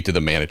need to speak to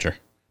the manager.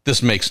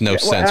 This makes no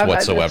sense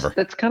whatsoever.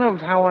 That's kind of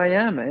how I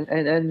am.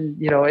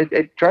 And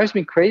it drives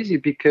me crazy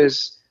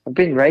because I've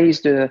been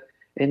raised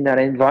in that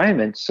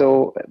environment.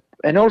 So,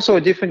 and also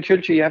a different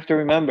culture, you have to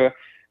remember.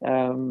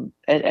 And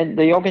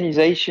the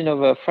organization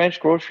of a French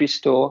grocery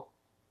store,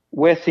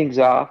 where things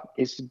are,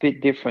 is a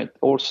bit different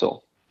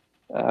also.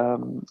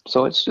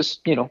 So it's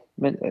just,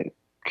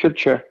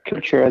 culture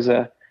has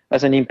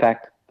an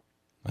impact.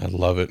 I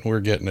love it. We're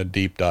getting a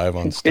deep dive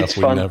on stuff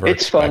we never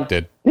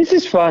expected. Fun. This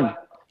is fun.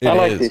 I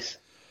like this.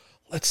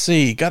 Let's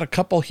see. Got a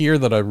couple here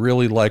that I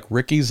really like.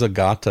 Ricky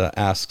Zagata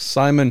asks,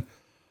 Simon,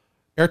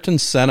 Ayrton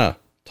Senna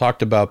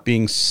talked about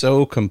being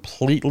so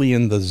completely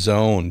in the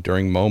zone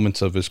during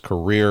moments of his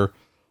career.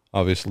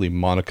 Obviously,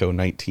 Monaco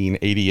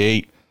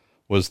 1988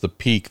 was the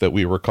peak that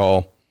we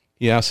recall.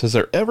 He asks, has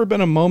there ever been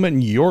a moment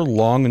in your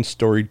long and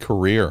storied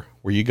career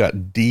where you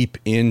got deep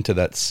into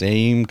that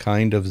same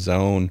kind of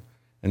zone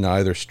and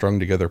either strung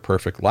together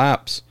perfect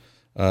laps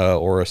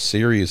or a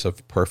series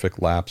of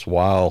perfect laps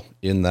while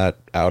in that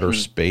outer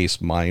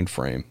space mind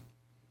frame?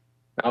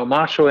 Oh,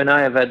 Marshall and I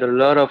have had a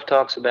lot of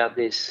talks about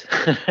this.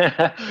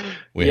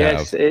 We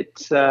yes, have.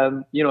 it's,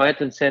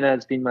 Ayrton Senna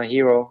has been my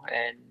hero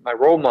and my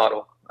role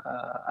model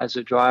as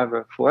a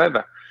driver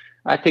forever.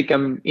 I think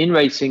I'm in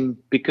racing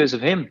because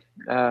of him.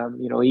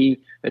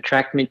 He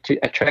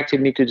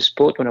attracted me to the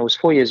sport when I was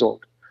 4 years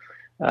old.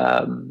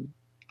 And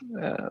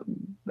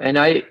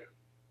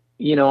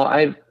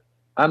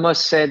I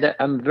must say that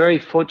I'm very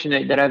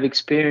fortunate that I've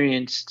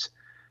experienced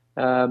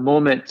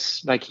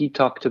moments like he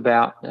talked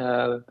about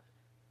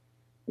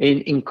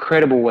in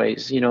incredible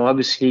ways.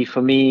 Obviously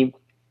for me,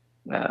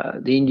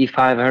 the Indy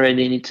 500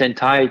 in its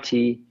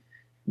entirety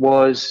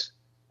was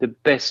the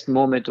best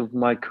moment of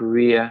my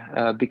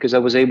career because I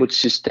was able to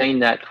sustain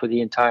that for the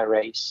entire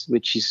race,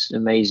 which is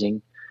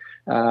amazing.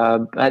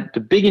 At the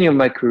beginning of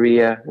my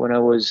career, when I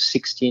was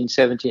 16,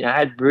 17, I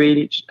had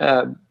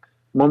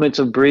moments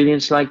of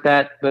brilliance like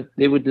that, but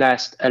they would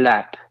last a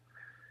lap.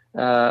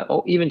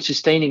 Or even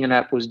sustaining a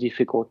lap was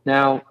difficult.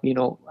 Now,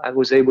 I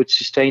was able to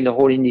sustain the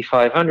whole Indy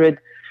 500.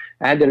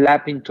 I had a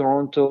lap in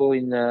Toronto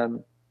in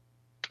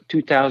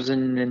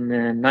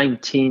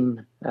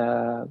 2019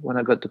 when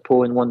I got the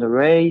pole and won the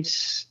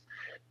race.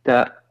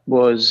 That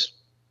was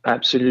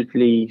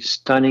absolutely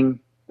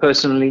stunning,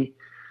 personally.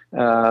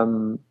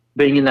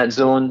 Being in that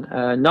zone.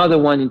 Another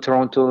one in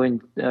Toronto in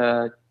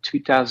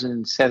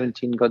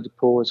 2017, got the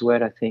pole as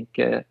well, I think.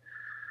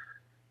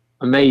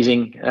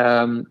 Amazing.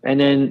 And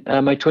then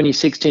my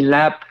 2016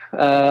 lap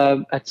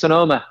at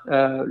Sonoma,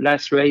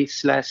 last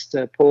race, last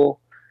pole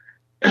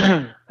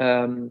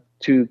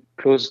to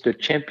close the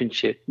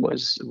championship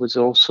was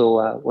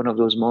also one of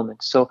those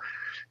moments. So,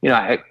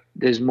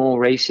 there's more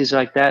races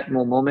like that,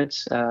 more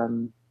moments.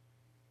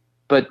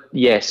 But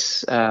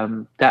yes,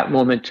 that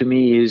moment to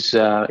me is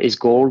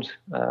gold.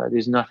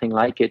 There's nothing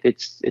like it.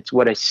 It's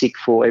what I seek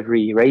for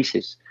every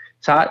races.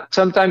 So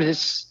sometimes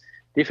it's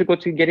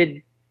difficult to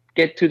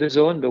get to the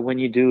zone, but when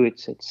you do,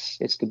 it's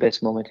the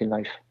best moment in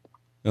life.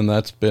 And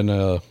that's been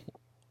a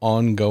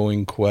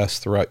ongoing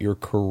quest throughout your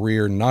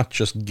career, not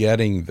just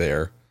getting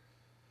there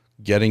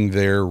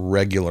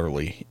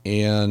regularly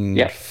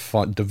and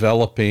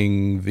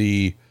developing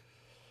the,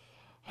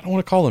 I don't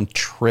want to call them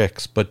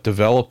tricks, but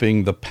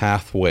developing the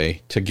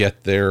pathway to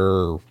get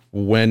there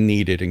when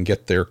needed and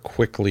get there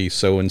quickly.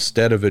 So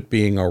instead of it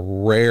being a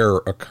rare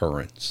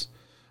occurrence,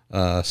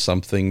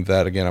 something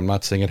that, again, I'm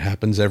not saying it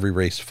happens every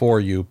race for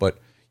you, but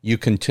you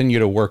continue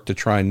to work to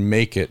try and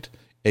make it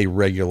a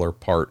regular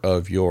part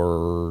of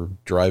your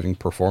driving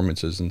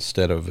performances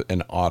instead of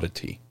an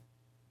oddity.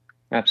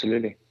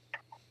 Absolutely.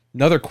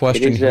 Another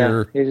question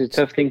here. It is a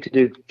tough thing to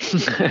do.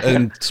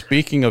 And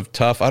speaking of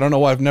tough, I don't know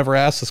why I've never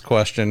asked this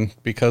question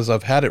because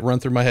I've had it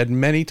run through my head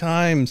many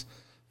times.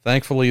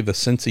 Thankfully, the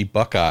Cincy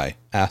Buckeye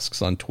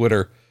asks on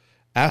Twitter,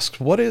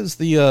 what is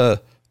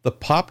the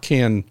pop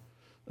can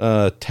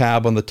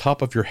tab on the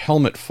top of your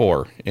helmet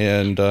for?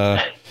 And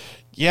I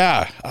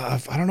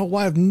don't know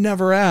why I've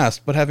never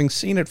asked, but having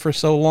seen it for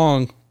so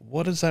long,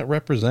 what does that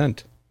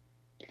represent?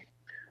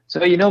 So,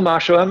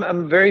 Marshall,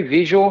 I'm very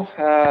visual.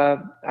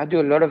 I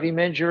do a lot of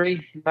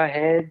imagery in my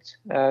head,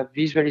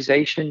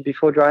 visualization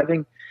before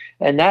driving.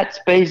 And that's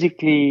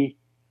basically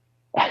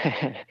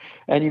an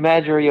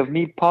imagery of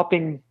me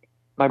popping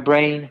my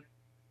brain,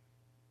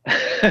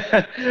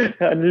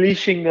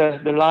 unleashing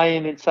the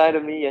lion inside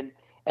of me.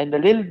 And the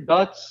little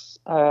dots,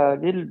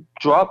 little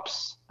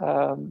drops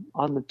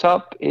on the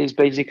top is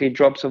basically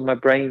drops of my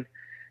brain.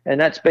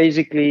 And that's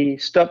basically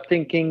stop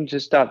thinking,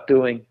 just start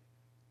doing.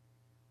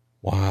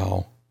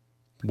 Wow.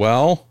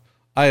 Well,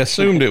 I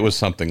assumed it was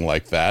something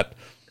like that.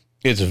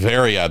 It's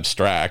very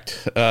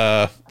abstract,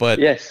 but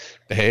yes.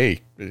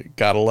 Hey,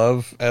 gotta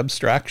love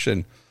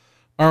abstraction.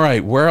 All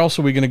right, where else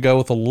are we going to go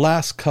with the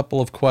last couple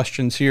of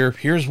questions here?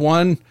 Here's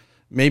one,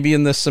 maybe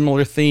in this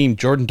similar theme.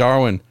 Jordan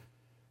Darwin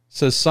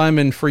says,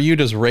 Simon, for you,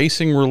 does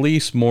racing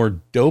release more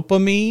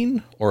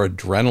dopamine or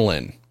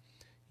adrenaline?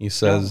 He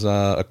says,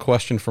 a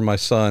question for my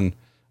son,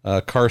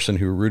 Carson,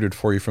 who rooted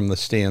for you from the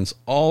stands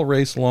all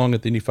race long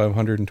at the Indy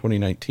 500 in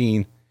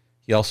 2019.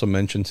 He also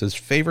mentions his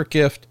favorite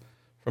gift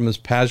from his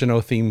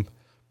Pagenaud theme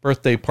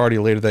birthday party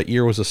later that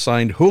year was a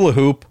signed hula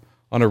hoop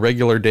on a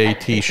regular day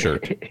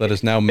t-shirt that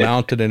is now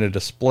mounted in a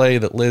display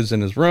that lives in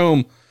his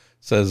room.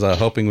 Says,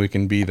 hoping we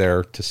can be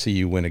there to see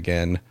you win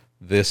again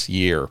this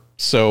year.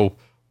 So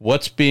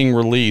what's being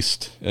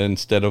released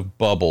instead of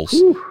bubbles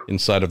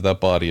inside of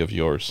that body of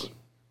yours?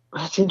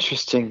 That's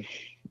interesting.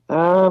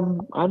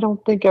 I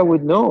don't think I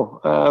would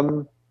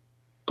know.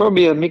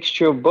 Probably a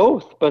mixture of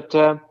both, but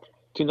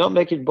to not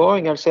make it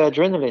boring, I'll say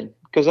adrenaline,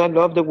 because I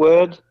love the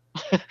word.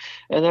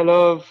 And I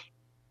love,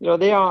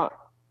 there are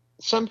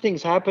some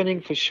things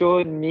happening for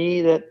sure in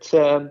me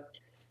that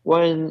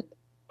when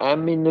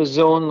I'm in the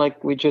zone,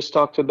 like we just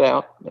talked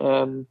about,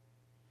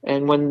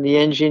 and when the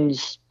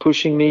engine's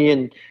pushing me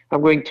and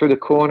I'm going through the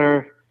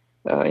corner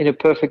in a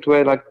perfect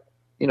way, like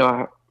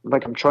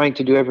I'm trying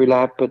to do every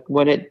lap. But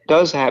when it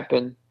does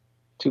happen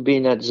to be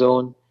in that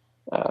zone,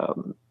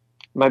 um,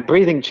 my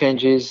breathing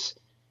changes,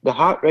 the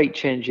heart rate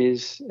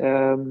changes,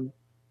 and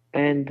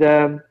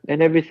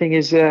everything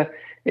is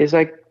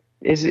like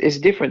is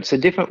different. It's a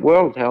different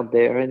world out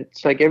there, and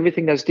it's like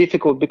everything that's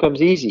difficult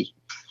becomes easy.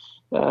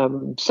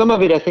 Some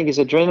of it, I think, is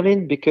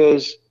adrenaline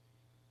because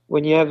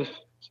when you have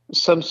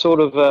some sort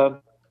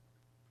of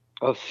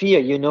fear,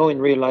 in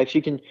real life,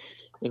 in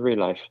real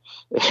life,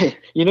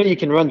 you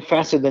can run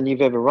faster than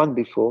you've ever run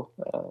before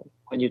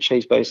when you're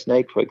chased by a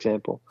snake, for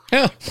example.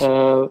 Yeah.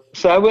 So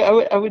I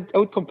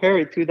would compare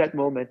it to that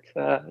moment.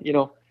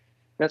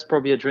 That's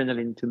probably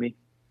adrenaline to me.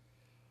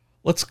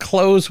 Let's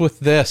close with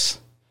this.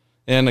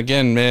 And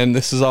again, man,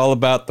 this is all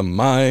about the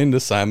Mind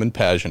of Simon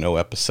Pagenaud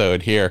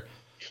episode here.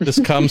 This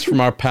comes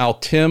from our pal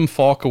Tim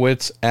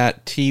Falkowitz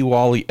at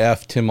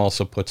TWallyF. Tim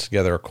also puts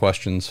together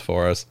questions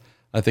for us.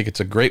 I think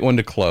it's a great one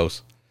to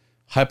close.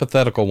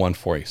 Hypothetical one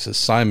for you. It says,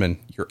 Simon,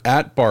 you're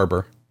at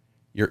Barber.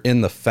 You're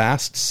in the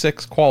Fast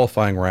 6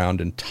 qualifying round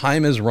and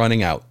time is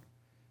running out.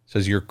 It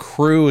says your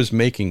crew is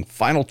making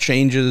final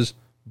changes,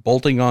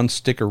 bolting on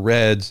sticker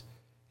reds,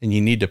 and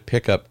you need to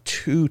pick up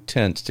 2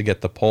 tenths to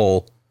get the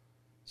pole.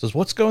 It says,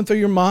 what's going through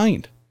your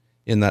mind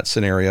in that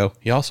scenario?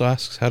 He also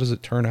asks, how does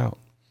it turn out?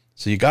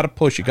 So you got to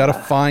push, you got to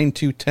find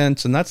 2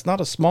 tenths, and that's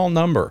not a small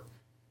number.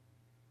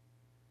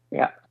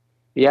 Yeah.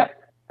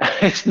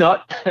 It's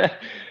not.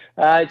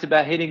 It's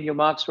about hitting your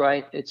marks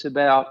right. It's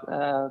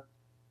about,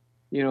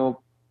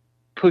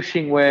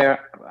 pushing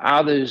where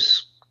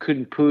others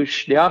couldn't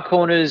push. There are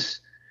corners,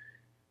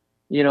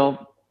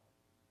 while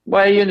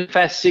you're in the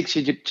Fast 6,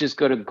 you just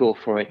got to go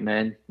for it,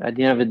 man. At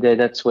the end of the day,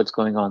 that's what's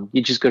going on.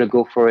 You just got to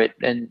go for it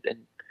and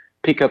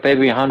pick up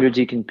every 100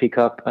 you can pick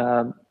up.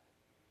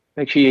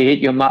 Make sure you hit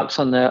your marks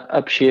on the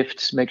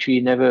upshifts. Make sure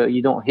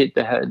you don't hit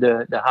the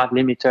hard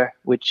limiter,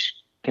 which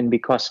can be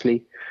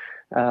costly.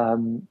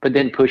 But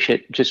then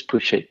just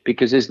push it,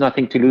 because there's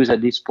nothing to lose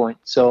at this point.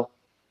 So,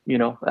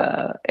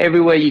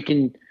 everywhere you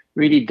can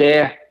really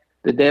dare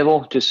the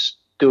devil, just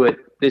do it.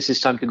 This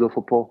is time to go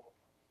for pole.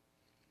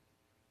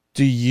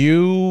 Do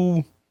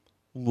you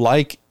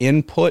like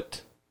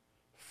input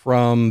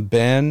from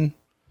Ben,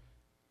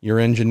 your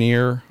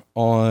engineer,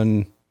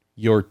 on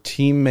your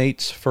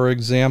teammates, for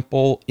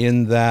example,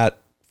 in that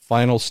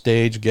final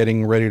stage,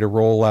 getting ready to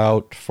roll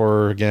out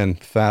for, again,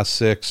 Fast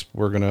 6,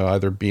 we're going to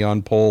either be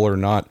on pole or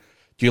not?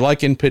 Do you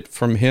like input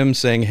from him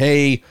saying,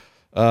 hey,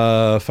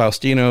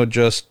 Faustino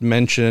just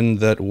mentioned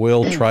that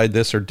Will tried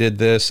this or did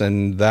this,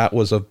 and that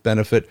was of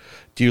benefit?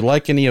 Do you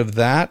like any of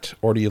that,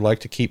 or do you like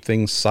to keep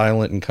things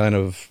silent and kind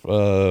of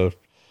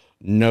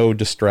no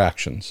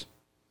distractions?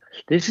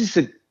 This is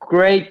a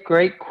great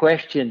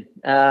question,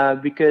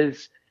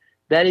 because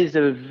that is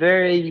a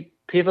very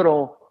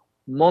pivotal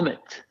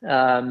moment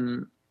at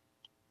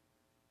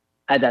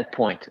that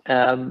point.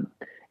 And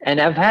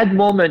I've had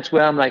moments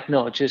where I'm like,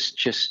 no, just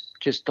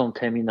don't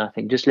tell me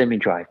nothing. Just let me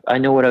drive. I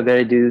know what I got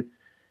to do.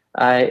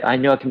 I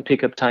know I can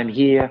pick up time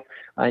here.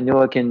 I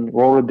know I can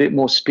roll a bit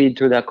more speed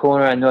through that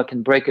corner. I know I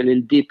can brake a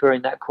little deeper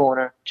in that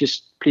corner.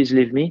 Just please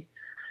leave me.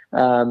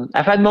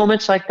 I've had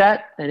moments like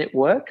that, and it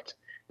worked.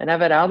 And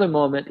I've had other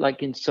moments,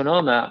 like in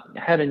Sonoma, I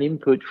had an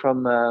input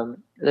from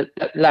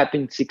lap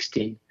in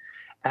 16.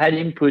 I had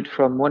input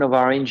from one of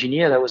our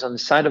engineers that was on the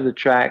side of the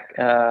track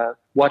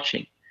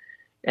watching.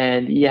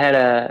 And he had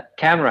a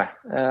camera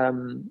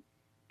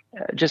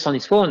just on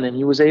his phone, and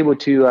he was able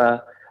to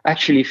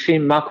actually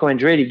film Marco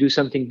Andretti do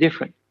something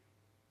different.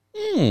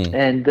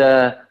 And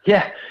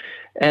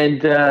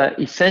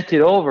he sent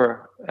it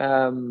over,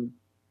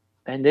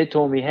 and they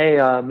told me, hey,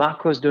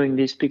 Marco's doing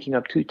this, picking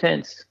up 2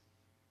 tenths.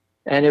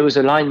 And it was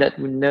a line that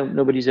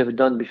nobody's ever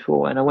done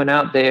before. And I went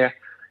out there,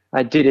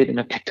 I did it, and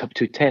I picked up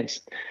 2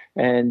 tenths.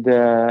 And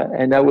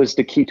that was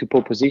the key to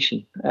pole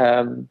position.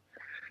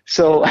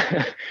 So,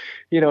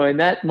 in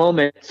that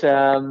moment,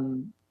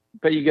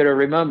 but you got to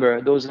remember,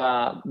 those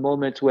are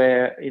moments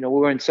where, we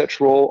were on such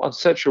a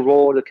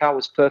roll. The car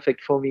was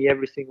perfect for me.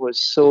 Everything was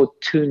so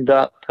tuned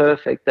up,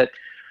 perfect, that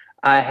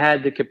I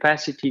had the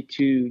capacity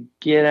to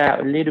get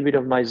out a little bit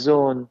of my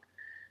zone,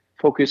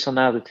 focus on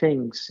other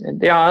things. And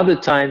there are other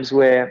times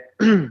where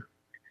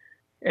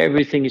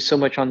everything is so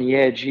much on the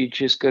edge. You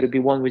just got to be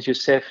one with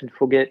yourself and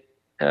forget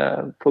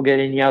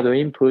any other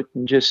input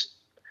and just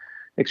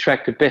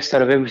extract the best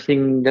out of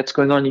everything that's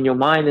going on in your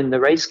mind in the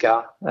race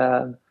car.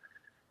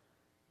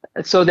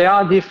 So there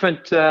are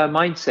different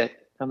mindset,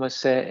 I must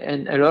say,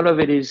 and a lot of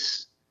it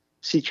is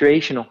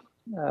situational.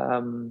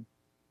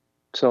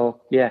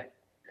 So yeah,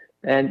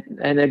 and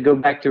I go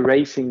back to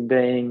racing,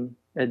 being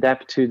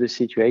adapt to the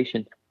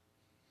situation.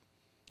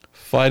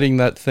 Fighting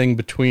that thing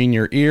between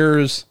your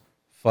ears,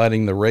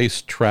 fighting the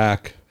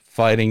racetrack,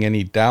 fighting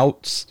any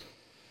doubts,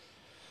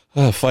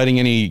 fighting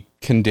any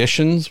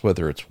conditions,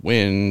 whether it's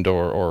wind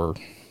or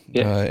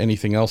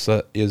anything else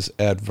that is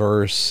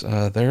adverse,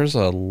 there's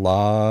a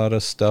lot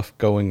of stuff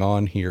going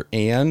on here,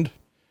 and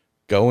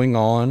going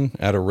on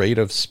at a rate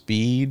of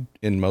speed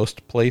in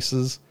most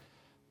places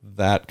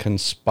that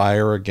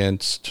conspire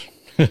against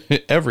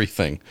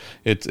everything.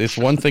 It's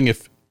one thing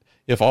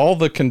if all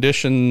the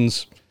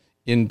conditions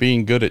in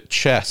being good at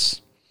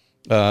chess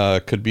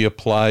could be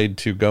applied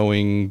to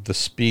going the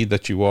speed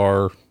that you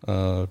are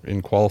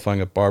in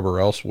qualifying at Barber or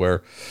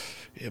elsewhere,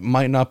 it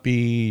might not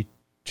be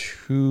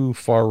too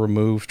far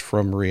removed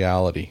from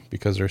reality,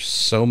 because there's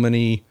so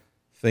many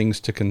things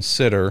to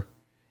consider,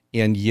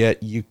 and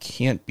yet you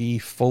can't be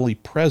fully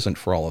present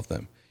for all of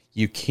them.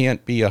 You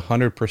can't be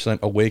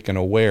 100% awake and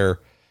aware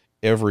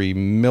every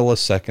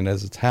millisecond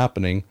as it's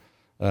happening.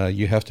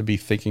 You have to be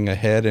thinking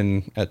ahead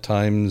and at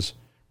times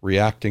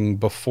reacting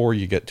before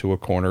you get to a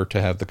corner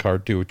to have the car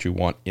do what you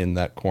want in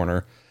that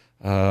corner.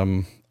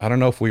 I don't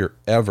know if we are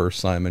ever,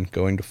 Simon,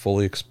 going to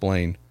fully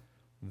explain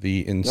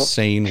the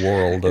insane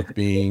world of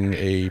being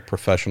a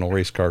professional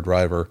race car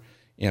driver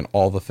and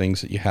all the things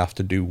that you have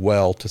to do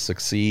well to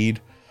succeed.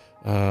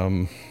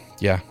 I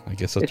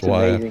guess that's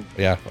why.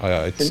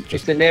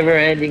 It's a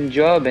never-ending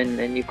job,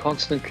 and you're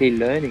constantly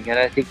learning. And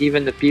I think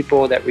even the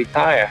people that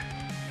retire,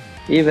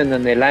 even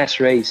on their last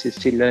race, is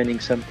still learning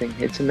something.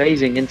 It's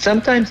amazing. And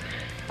sometimes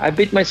I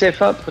beat myself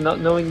up for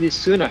not knowing this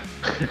sooner.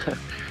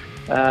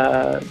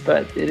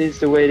 But it is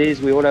the way it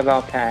is. We all have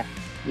our path,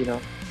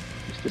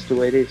 It's just the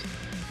way it is.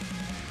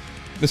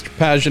 Mr.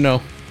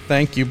 Pagenaud,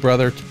 thank you,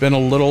 brother. It's been a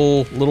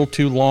little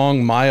too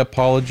long. My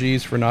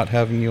apologies for not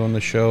having you on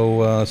the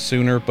show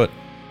sooner, but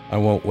I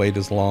won't wait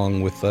as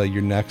long with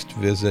your next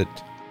visit.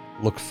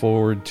 Look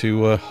forward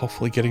to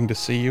hopefully getting to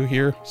see you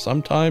here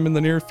sometime in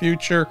the near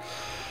future.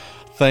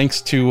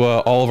 Thanks to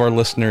all of our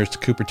listeners, to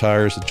Cooper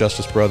Tires, the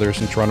Justice Brothers,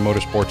 and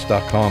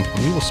TorontoMotorsports.com.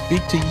 We will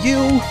speak to you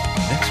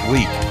next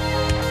week.